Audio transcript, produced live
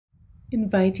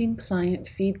Inviting Client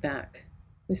Feedback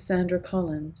with Sandra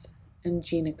Collins and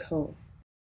Gina.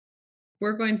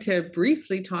 We're going to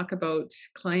briefly talk about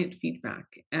client feedback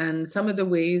and some of the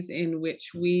ways in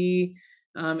which we,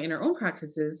 in our own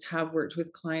practices, have worked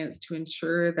with clients to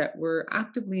ensure that we're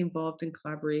actively involved in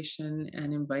collaboration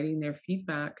and inviting their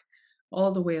feedback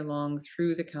all the way along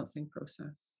through the counseling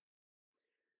process.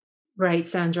 Right,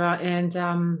 Sandra, and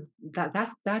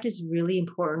that is really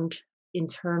important in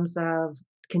terms of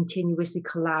continuously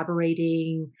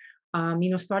collaborating.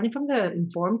 Starting from the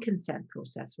informed consent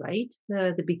process, right?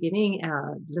 The beginning,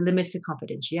 the limits to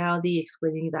confidentiality,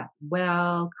 explaining that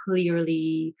well,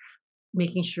 clearly,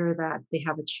 making sure that they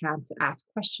have a chance to ask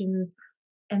questions,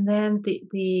 and then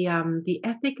the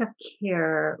ethic of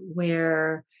care,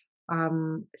 where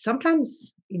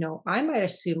sometimes I might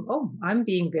assume, oh, I'm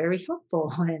being very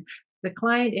helpful, and the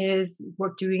client is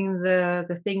we're doing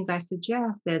the things I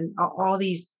suggest, and all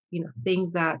these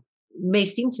things that may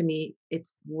seem to me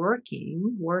it's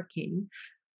working,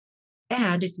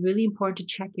 and it's really important to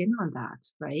check in on that,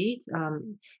 right?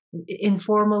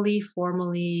 Informally,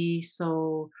 formally.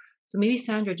 So maybe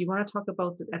Sandra, do you want to talk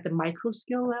about at the micro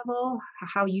skill level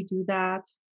how you do that?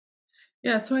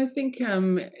 Yeah, so I think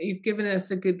you've given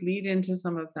us a good lead into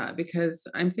some of that because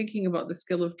I'm thinking about the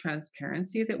skill of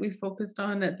transparency that we focused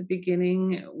on at the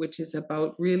beginning, which is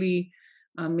about really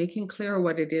making clear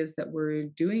what it is that we're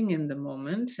doing in the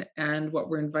moment and what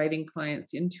we're inviting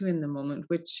clients into in the moment,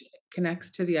 which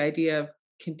connects to the idea of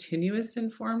continuous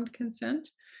informed consent.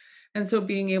 And so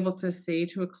being able to say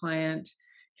to a client,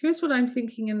 here's what I'm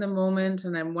thinking in the moment,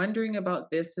 and I'm wondering about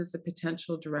this as a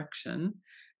potential direction.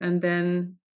 And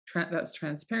then that's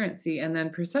transparency. And then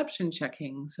perception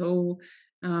checking. So,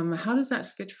 how does that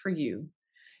fit for you?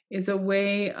 Is a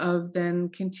way of then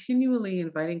continually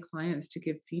inviting clients to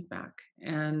give feedback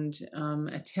and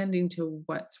attending to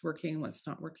what's working and what's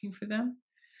not working for them.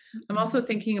 I'm also Mhm.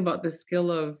 thinking about the skill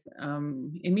of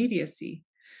immediacy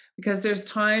because there's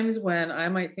times when I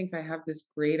might think I have this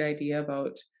great idea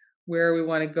about where we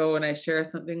want to go, and I share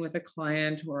something with a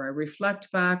client or I reflect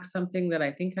back something that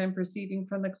I think I'm perceiving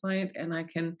from the client, and I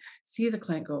can see the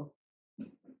client go,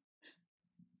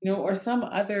 or some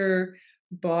other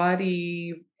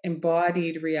body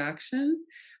embodied reaction.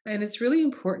 And it's really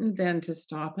important then to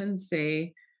stop and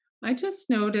say, I just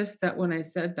noticed that when I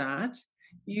said that,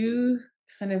 you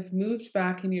kind of moved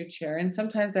back in your chair. And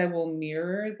sometimes I will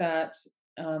mirror that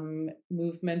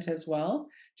movement as well,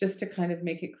 just to kind of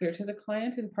make it clear to the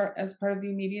client in part as part of the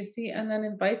immediacy, and then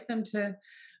invite them to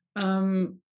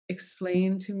um,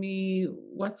 explain to me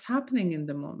what's happening in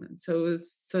the moment. So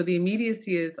the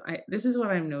immediacy is, this is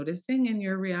what I'm noticing in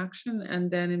your reaction,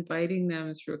 and then inviting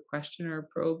them through a question or a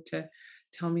probe to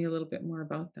tell me a little bit more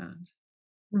about that.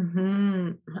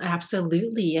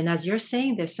 Absolutely. And as you're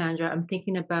saying this, Sandra, I'm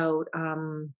thinking about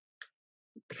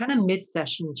kind of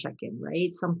mid-session check-in,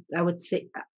 right? Some I would say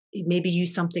maybe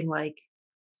use something like,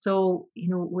 so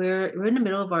we're in the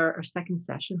middle of our second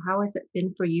session. How has it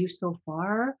been for you so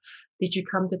far? Did you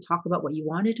come to talk about what you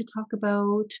wanted to talk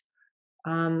about?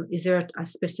 Is there a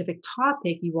specific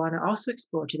topic you want to also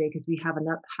explore today? Because we have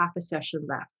another half a session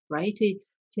left, right? To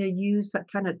use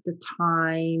that kind of the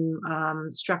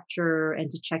time structure and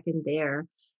to check in there.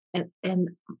 And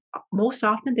most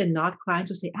often than not, clients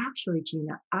will say, actually,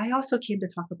 Gina, I also came to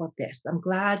talk about this. I'm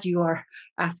glad you are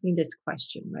asking this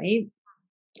question, right?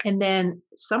 And then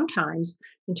sometimes,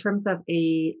 in terms of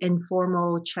a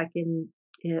informal check-in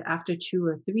after 2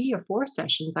 or 3 or 4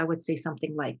 sessions, I would say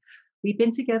something like, "We've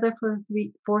been together for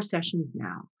 3, 4 sessions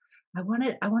now. I want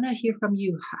to hear from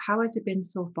you. How has it been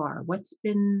so far? What's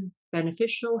been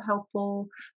beneficial, helpful?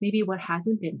 Maybe what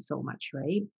hasn't been so much,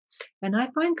 right?" And I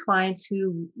find clients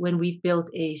who, when we've built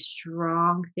a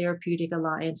strong therapeutic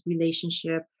alliance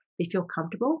relationship, they feel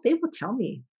comfortable. They will tell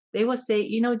me. They will say,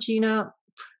 Gina,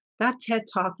 that TED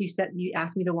Talk you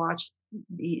asked me to watch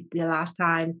the last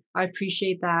time, I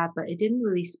appreciate that, but it didn't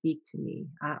really speak to me.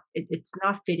 It's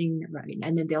not fitting right.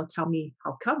 And then they'll tell me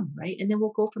how come, right? And then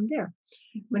we'll go from there.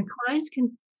 When clients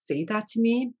can say that to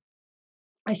me,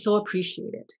 I so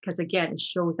appreciate it because again, it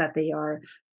shows that they are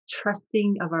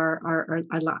trusting of our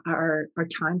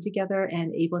time together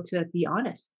and able to be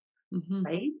honest, Hmm.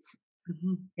 right?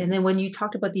 Hmm. And then when you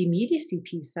talked about the immediacy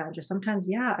piece, Sandra, sometimes,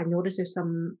 yeah, I notice there's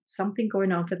something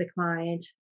going on for the client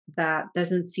that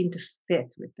doesn't seem to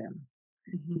fit with them.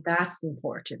 Hmm. That's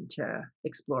important to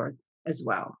explore as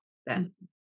well. Then.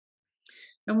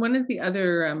 And one of the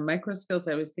other micro skills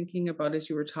I was thinking about as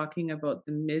you were talking about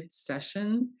the mid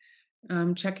session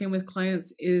check in with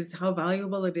clients is how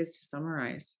valuable it is to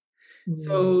summarize.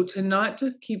 So Mm. to not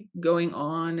just keep going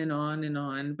on and on and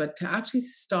on, but to actually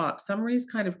stop. Summaries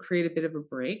kind of create a bit of a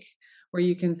break where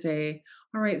you can say,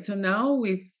 all right, so now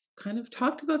we've kind of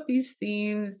talked about these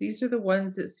themes. These are the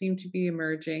ones that seem to be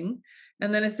emerging.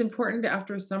 And then it's important to,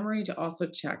 after a summary, to also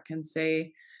check and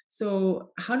say,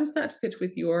 so how does that fit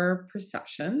with your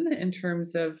perception in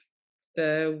terms of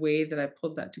the way that I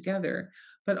pulled that together?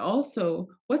 But also,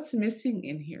 what's missing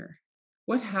in here?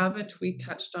 What haven't we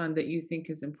touched on that you think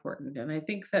is important? And I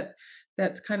think that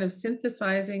that's kind of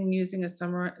synthesizing using a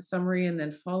summary and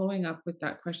then following up with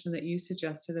that question that you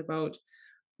suggested about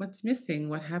what's missing,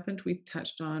 what haven't we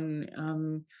touched on.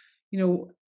 You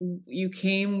know, you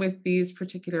came with these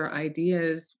particular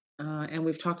ideas, and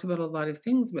we've talked about a lot of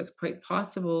things, but it's quite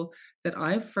possible that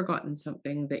I've forgotten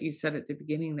something that you said at the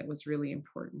beginning that was really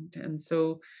important. And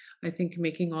so I think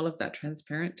making all of that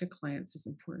transparent to clients is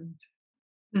important.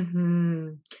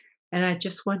 Mhm. And I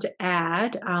just want to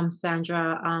add,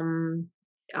 Sandra,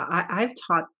 I've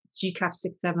taught GCAP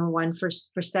 671 for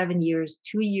 7 years,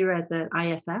 2 year as an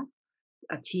ISF,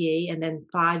 a TA, and then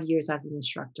 5 years as an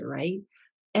instructor, right?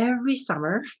 Every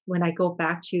summer, when I go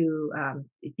back to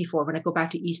when I go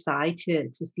back to East Side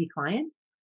to see clients,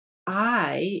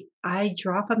 I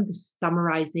draw from the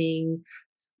summarizing,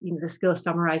 the skill of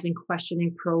summarizing,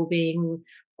 questioning, probing,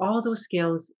 all those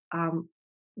skills,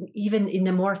 even in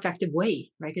a more effective way,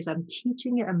 right? Because I'm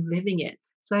teaching it, I'm living it.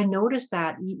 So I noticed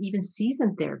that even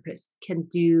seasoned therapists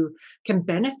can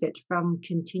benefit from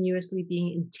continuously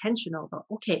being intentional about,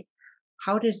 okay,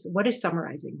 what is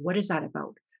summarizing? What is that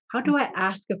about? How do I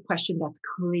ask a question that's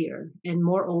clear and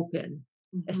more open,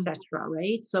 Mhm. etc.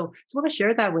 Right? So I want to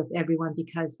share that with everyone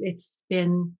because it's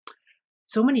been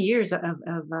so many years of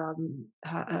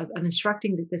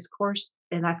instructing this course,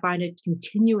 and I find it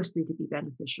continuously to be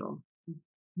beneficial.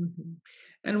 Mhm.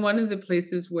 And one of the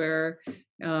places where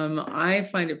I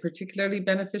find it particularly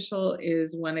beneficial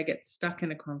is when I get stuck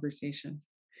in a conversation.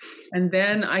 And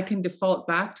then I can default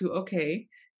back to, okay,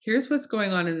 here's what's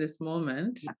going on in this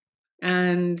moment. Yeah.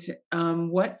 And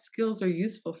what skills are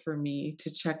useful for me to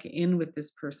check in with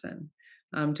this person,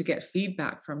 to get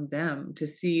feedback from them, to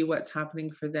see what's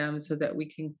happening for them so that we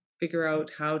can figure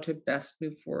out how to best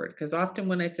move forward. Because often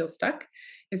when I feel stuck,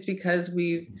 it's because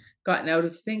we've gotten out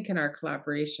of sync in our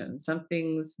collaboration.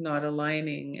 Something's not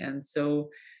aligning. And so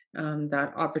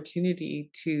that opportunity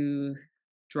to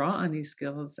draw on these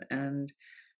skills and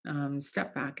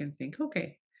step back and think,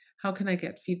 okay, how can I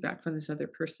get feedback from this other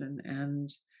person and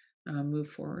move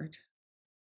forward?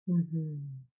 Mhm.